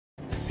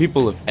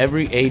People of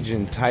every age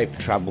and type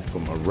travel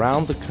from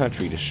around the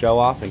country to show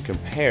off and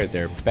compare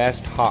their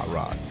best hot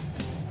rods.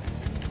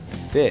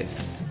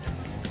 This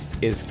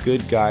is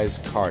Good Guys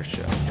Car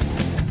Show.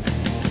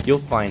 You'll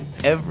find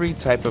every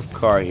type of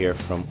car here,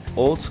 from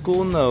old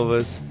school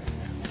Novas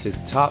to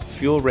top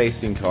fuel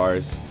racing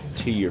cars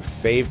to your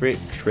favorite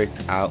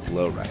tricked out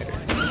lowriders.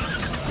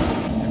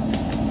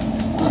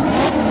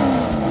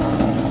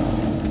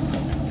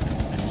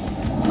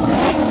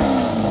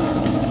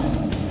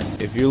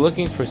 If you're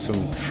looking for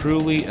some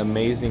truly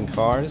amazing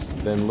cars,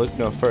 then look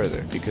no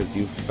further, because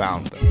you've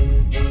found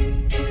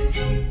them.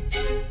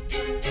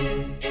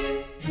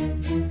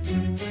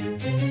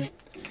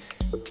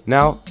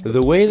 Now,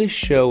 the way the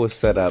show was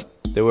set up,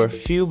 there were a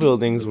few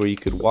buildings where you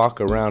could walk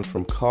around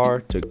from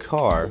car to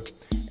car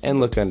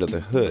and look under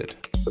the hood.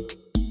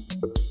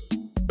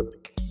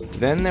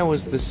 Then there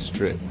was the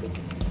strip,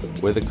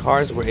 where the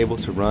cars were able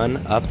to run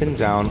up and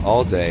down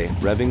all day,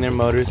 revving their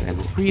motors and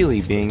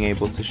really being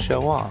able to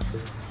show off.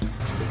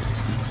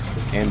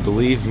 And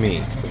believe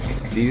me,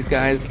 these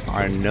guys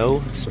are no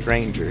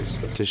strangers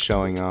to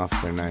showing off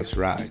their nice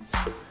rides.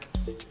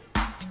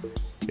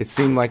 It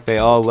seemed like they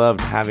all loved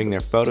having their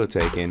photo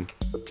taken,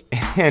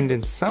 and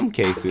in some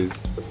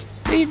cases,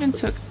 they even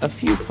took a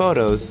few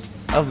photos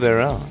of their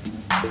own.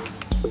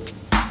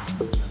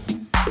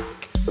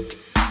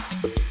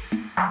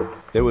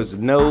 There was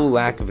no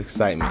lack of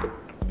excitement.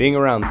 Being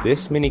around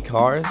this many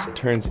cars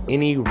turns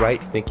any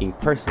right-thinking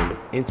person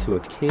into a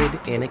kid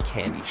in a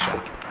candy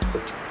shop.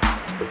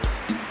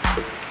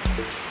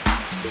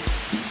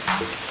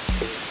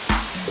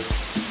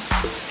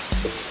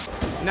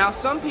 Now,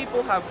 some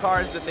people have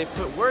cars that they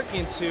put work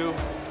into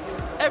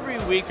every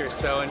week or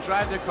so and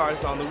drive their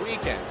cars on the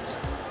weekends.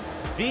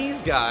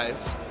 These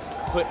guys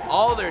put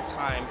all their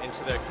time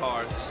into their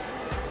cars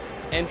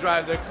and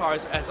drive their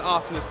cars as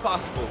often as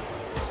possible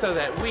so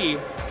that we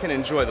can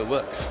enjoy the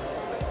looks.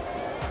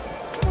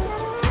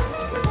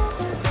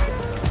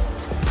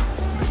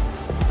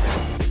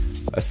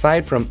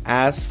 Aside from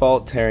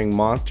asphalt-tearing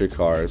monster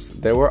cars,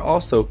 there were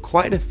also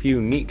quite a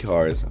few neat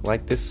cars,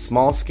 like this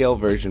small-scale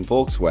version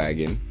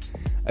Volkswagen,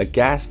 a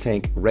gas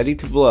tank ready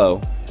to blow,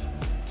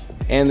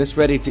 and this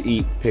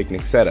ready-to-eat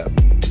picnic setup.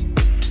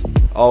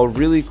 All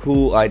really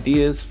cool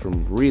ideas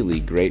from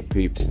really great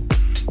people.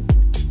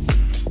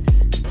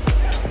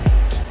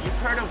 You've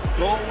heard of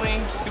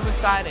Gullwing,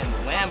 Suicide, and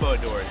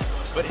Lambo doors,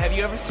 but have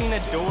you ever seen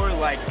a door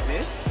like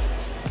this?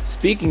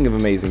 Speaking of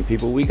amazing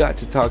people, we got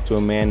to talk to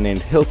a man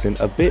named Hilton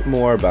a bit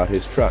more about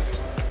his truck.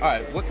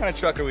 Alright, what kind of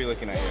truck are we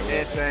looking at here?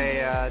 It's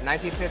a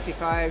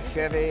 1955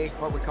 Chevy,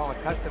 what we call a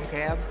custom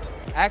cab.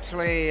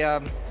 Actually,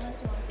 I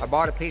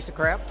bought a piece of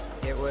crap.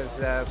 It was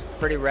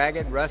pretty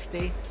ragged,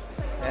 rusty,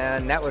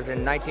 and that was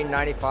in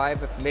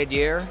 1995,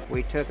 mid-year.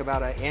 We took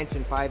about 1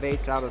 5/8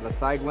 inches out of the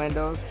side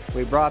windows.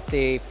 We brought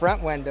the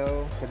front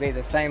window to be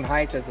the same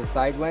height as the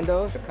side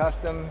windows. A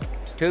custom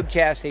tube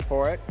chassis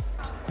for it,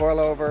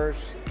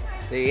 coilovers.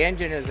 The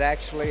engine is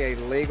actually a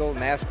legal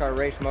NASCAR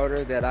race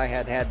motor that I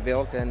had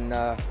built in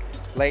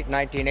late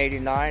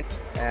 1989,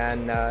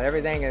 and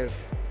everything is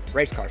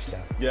race car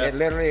stuff. Yeah. It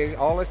literally,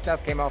 all this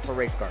stuff came off for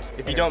race cars.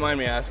 If you don't mind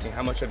me asking,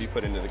 how much have you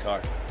put into the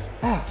car?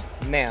 Oh,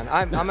 man,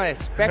 I'm gonna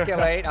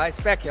speculate, I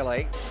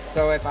speculate.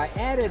 So if I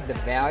added the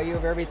value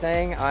of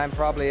everything, I'm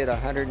probably at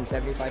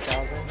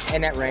 $175,000,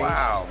 in that range.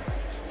 Wow.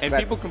 And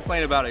people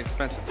complain about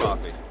expensive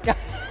coffee.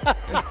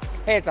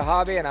 Hey, it's a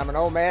hobby and I'm an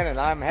old man and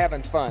I'm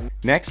having fun.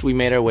 Next, we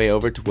made our way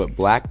over to what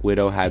Black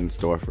Widow had in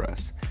store for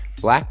us.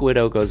 Black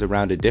Widow goes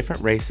around to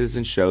different races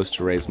and shows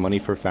to raise money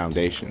for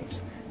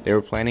foundations. They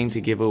were planning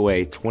to give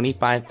away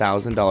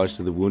 $25,000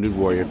 to the Wounded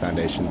Warrior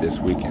Foundation this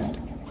weekend.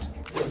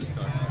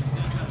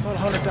 About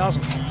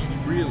 100,000.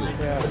 Really?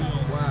 Yeah.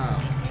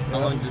 Wow. How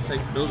long did it take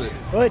to build it?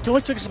 Well, it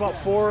only took us about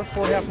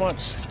 4.5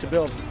 months to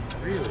build.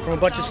 Really? From a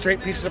bunch of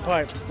straight pieces of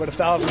pipe with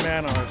 1,000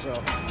 man on it,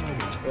 so.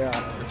 Yeah.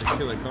 That's a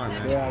killer car,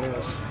 man. Yeah, it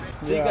is.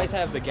 So you guys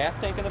have the gas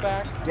tank in the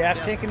back? Gas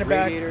tank in the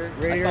back, radiator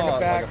in the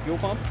back, like a fuel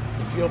pump?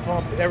 fuel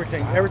pump,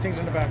 everything. Everything's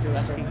in the back of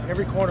this thing.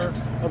 Every corner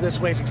of this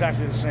way is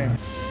exactly the same.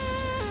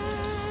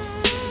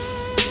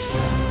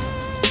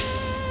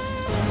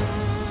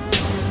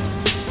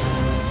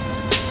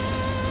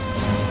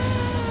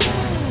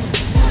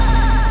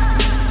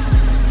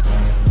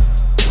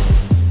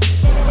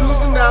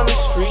 Cruising down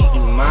the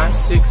street in my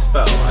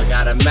 6'4". I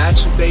got a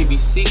matching baby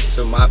seat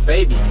so my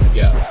baby can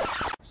go.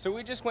 So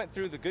we just went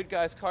through the Good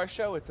Guys Car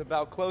Show. It's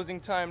about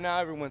closing time now.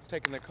 Everyone's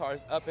taking their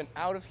cars up and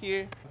out of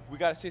here. We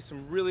got to see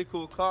some really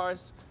cool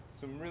cars,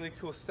 some really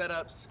cool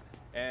setups,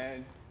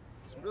 and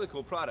some really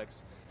cool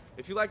products.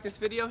 If you like this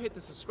video, hit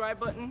the subscribe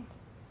button.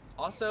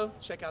 Also,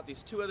 check out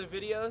these 2 other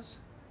videos.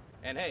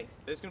 And hey,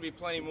 there's going to be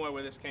plenty more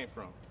where this came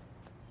from.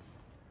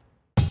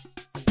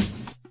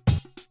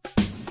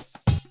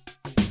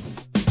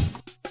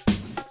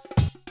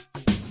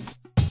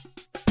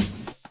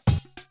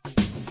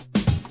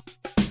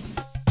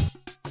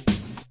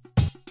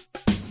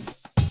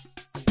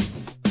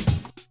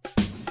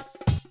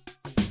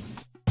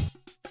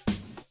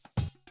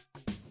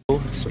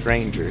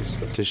 Strangers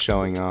to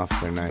showing off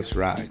their nice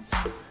rides.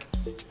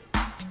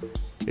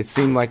 It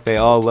seemed like they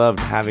all loved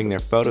having their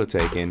photo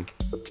taken,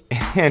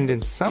 and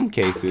in some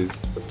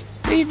cases,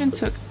 they even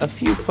took a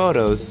few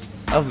photos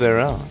of their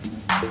own.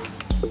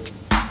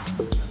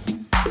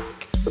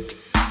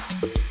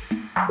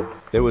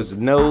 There was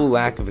no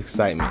lack of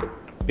excitement.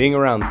 Being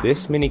around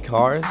this many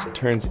cars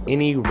turns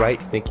any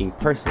right-thinking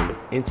person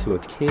into a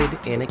kid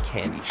in a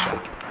candy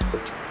shop.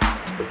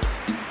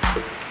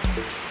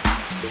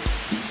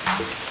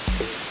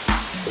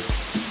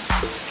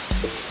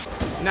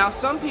 Now,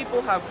 some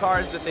people have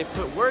cars that they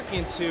put work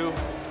into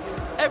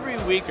every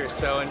week or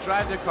so and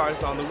drive their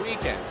cars on the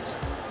weekends.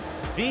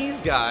 These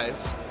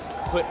guys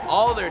put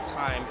all their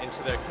time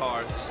into their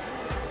cars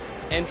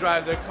and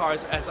drive their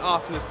cars as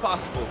often as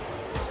possible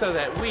so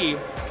that we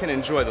can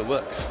enjoy the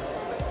looks.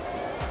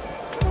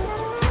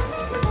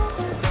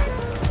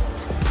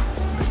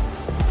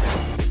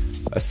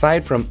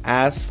 Aside from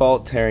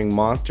asphalt-tearing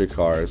monster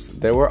cars,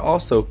 there were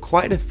also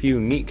quite a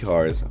few neat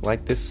cars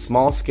like this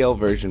small-scale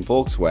version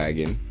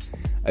Volkswagen,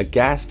 a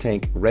gas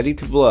tank ready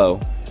to blow,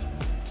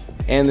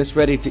 and this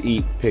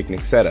ready-to-eat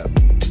picnic setup.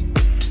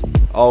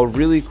 All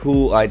really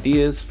cool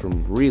ideas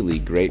from really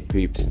great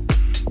people.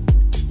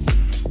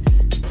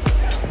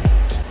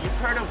 You've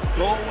heard of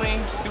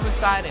gull-wing,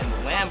 suicide, and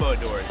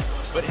Lambo doors,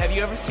 but have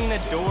you ever seen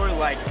a door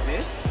like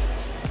this?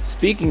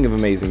 Speaking of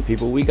amazing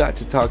people, we got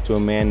to talk to a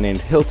man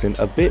named Hilton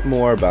a bit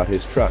more about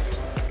his truck.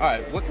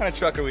 Alright, what kind of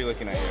truck are we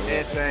looking at here?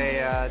 It's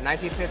a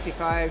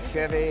 1955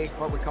 Chevy,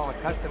 what we call a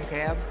custom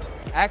cab.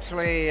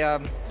 Actually, I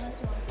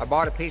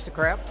bought a piece of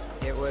crap.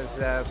 It was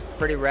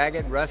pretty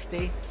ragged,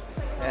 rusty,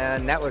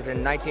 and that was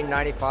in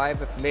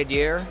 1995,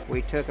 mid-year.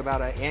 We took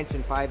about 1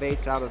 5/8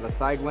 inches out of the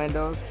side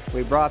windows.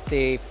 We brought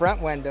the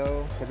front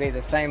window to be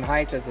the same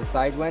height as the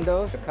side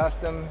windows. A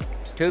custom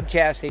tube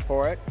chassis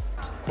for it,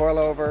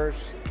 coilovers.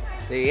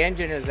 The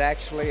engine is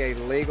actually a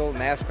legal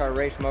NASCAR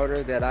race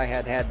motor that I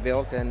had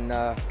built in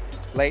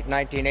late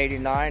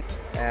 1989,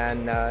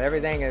 and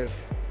everything is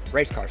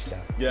race car stuff.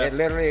 Yeah. It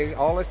literally,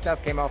 all this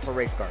stuff came off of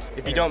race cars.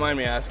 If you don't mind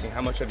me asking,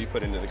 how much have you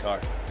put into the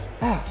car?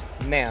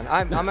 Man,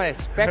 I'm going to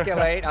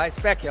speculate. I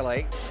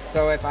speculate.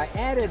 So if I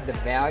added the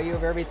value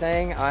of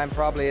everything, I'm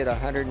probably at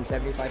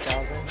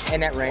 $175,000 in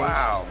that range.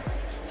 Wow.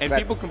 And But-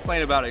 people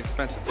complain about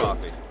expensive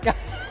coffee.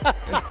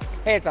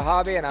 Hey, it's a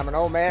hobby, and I'm an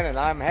old man, and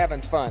I'm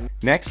having fun.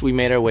 Next, we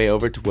made our way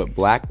over to what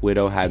Black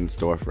Widow had in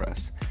store for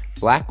us.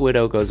 Black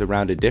Widow goes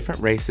around to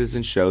different races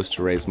and shows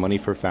to raise money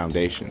for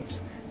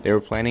foundations. They were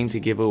planning to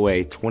give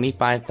away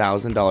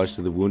 $25,000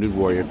 to the Wounded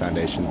Warrior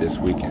Foundation this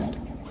weekend.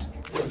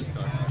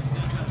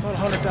 About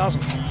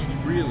 100,000.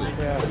 Really?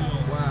 Yeah.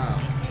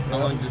 Wow. How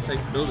long did it take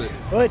to build it?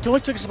 Well, it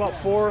only took us about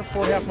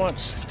 4.5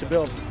 months to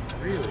build.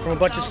 Really? From a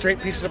bunch of straight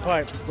pieces of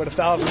pipe with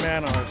 1,000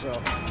 man on it, so.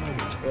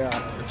 Yeah.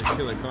 That's a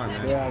killer car,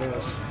 man. Yeah, it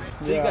is.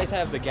 So you guys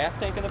have the gas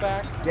tank in the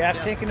back? Gas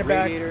tank in the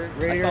back, Radiator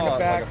radiator I in saw the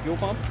back, like a fuel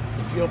pump?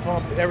 fuel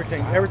pump,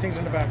 everything. Everything's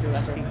in the back of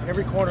this thing.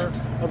 Every corner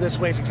of this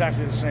way is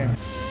exactly the same.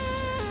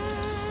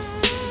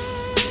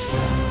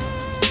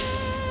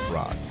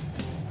 Rods.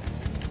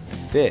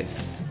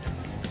 This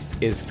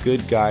is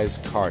Good Guys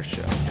Car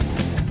Show.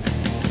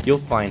 You'll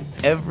find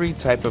every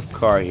type of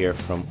car here,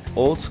 from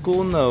old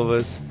school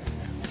Novas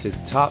to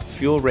top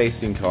fuel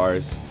racing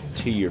cars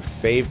to your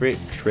favorite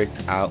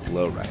tricked out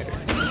lowrider.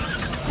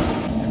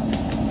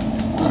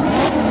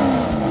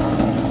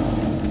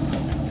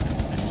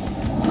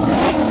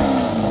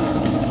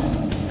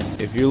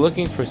 If you're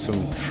looking for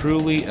some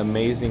truly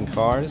amazing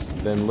cars,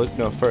 then look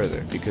no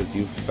further, because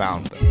you've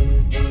found them.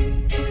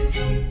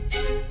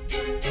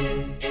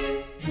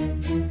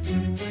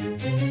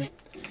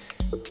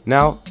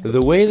 Now,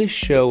 the way the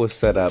show was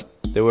set up,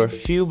 there were a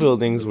few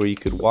buildings where you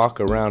could walk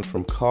around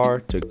from car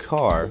to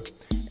car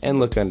and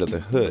look under the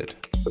hood.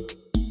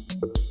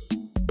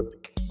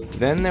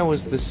 Then there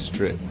was the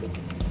strip,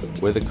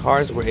 where the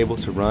cars were able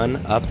to run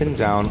up and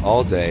down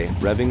all day,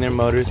 revving their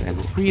motors and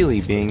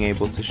really being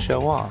able to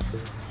show off.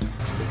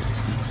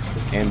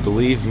 And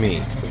believe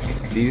me,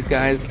 these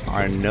guys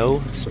are no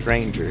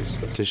strangers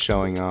to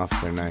showing off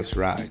their nice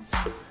rides.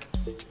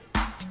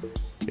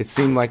 It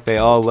seemed like they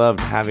all loved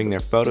having their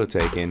photo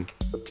taken,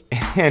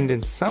 and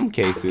in some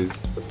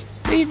cases,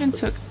 they even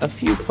took a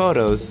few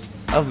photos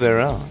of their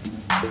own.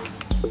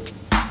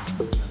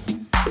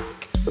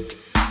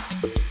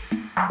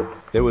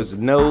 There was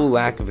no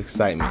lack of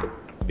excitement.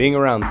 Being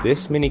around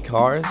this many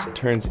cars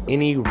turns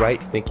any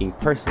right-thinking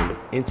person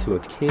into a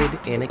kid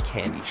in a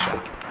candy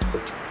shop.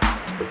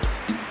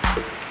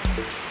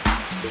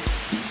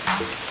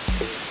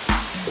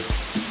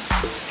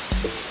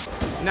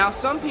 Now,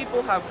 some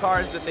people have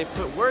cars that they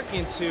put work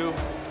into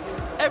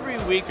every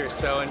week or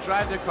so and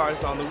drive their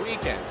cars on the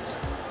weekends.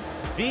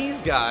 These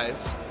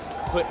guys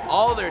put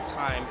all their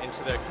time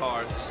into their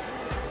cars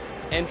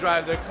and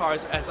drive their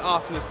cars as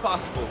often as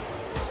possible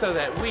so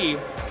that we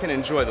can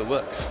enjoy the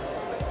looks.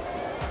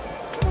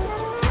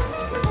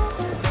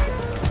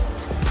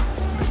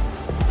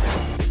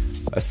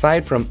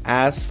 Aside from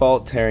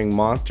asphalt-tearing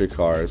monster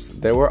cars,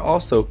 there were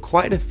also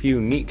quite a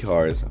few neat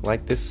cars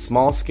like this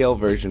small-scale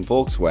version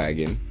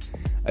Volkswagen,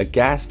 a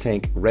gas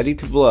tank ready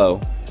to blow,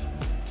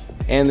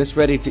 and this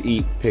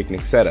ready-to-eat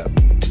picnic setup.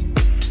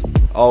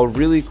 All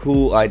really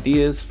cool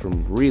ideas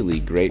from really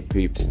great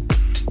people.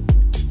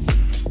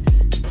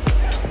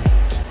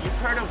 You've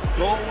heard of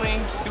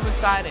Gullwing,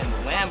 Suicide, and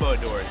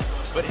Lambo doors,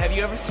 but have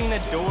you ever seen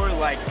a door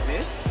like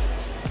this?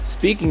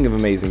 Speaking of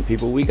amazing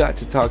people, we got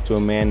to talk to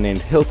a man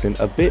named Hilton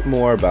a bit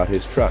more about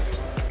his truck.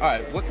 All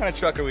right, what kind of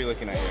truck are we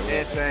looking at here?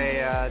 It's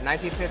a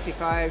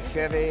 1955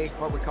 Chevy,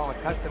 what we call a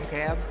custom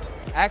cab.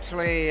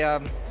 Actually,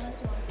 I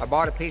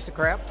bought a piece of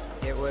crap.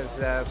 It was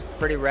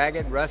pretty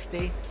ragged,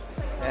 rusty,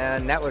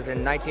 and that was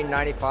in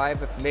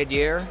 1995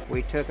 mid-year.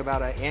 We took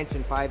about 1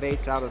 5/8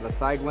 inches out of the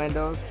side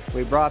windows.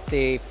 We brought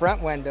the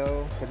front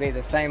window to be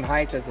the same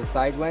height as the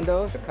side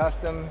windows. A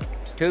custom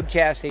tube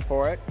chassis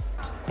for it,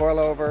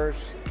 coilovers.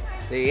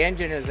 The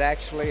engine is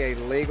actually a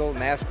legal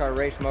NASCAR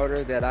race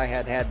motor that I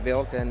had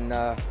built in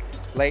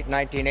late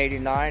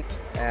 1989,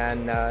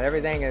 and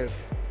everything is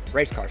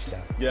race car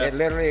stuff. Yeah. It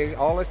literally,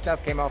 all this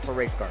stuff came off for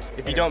race cars.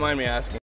 If you don't mind me asking,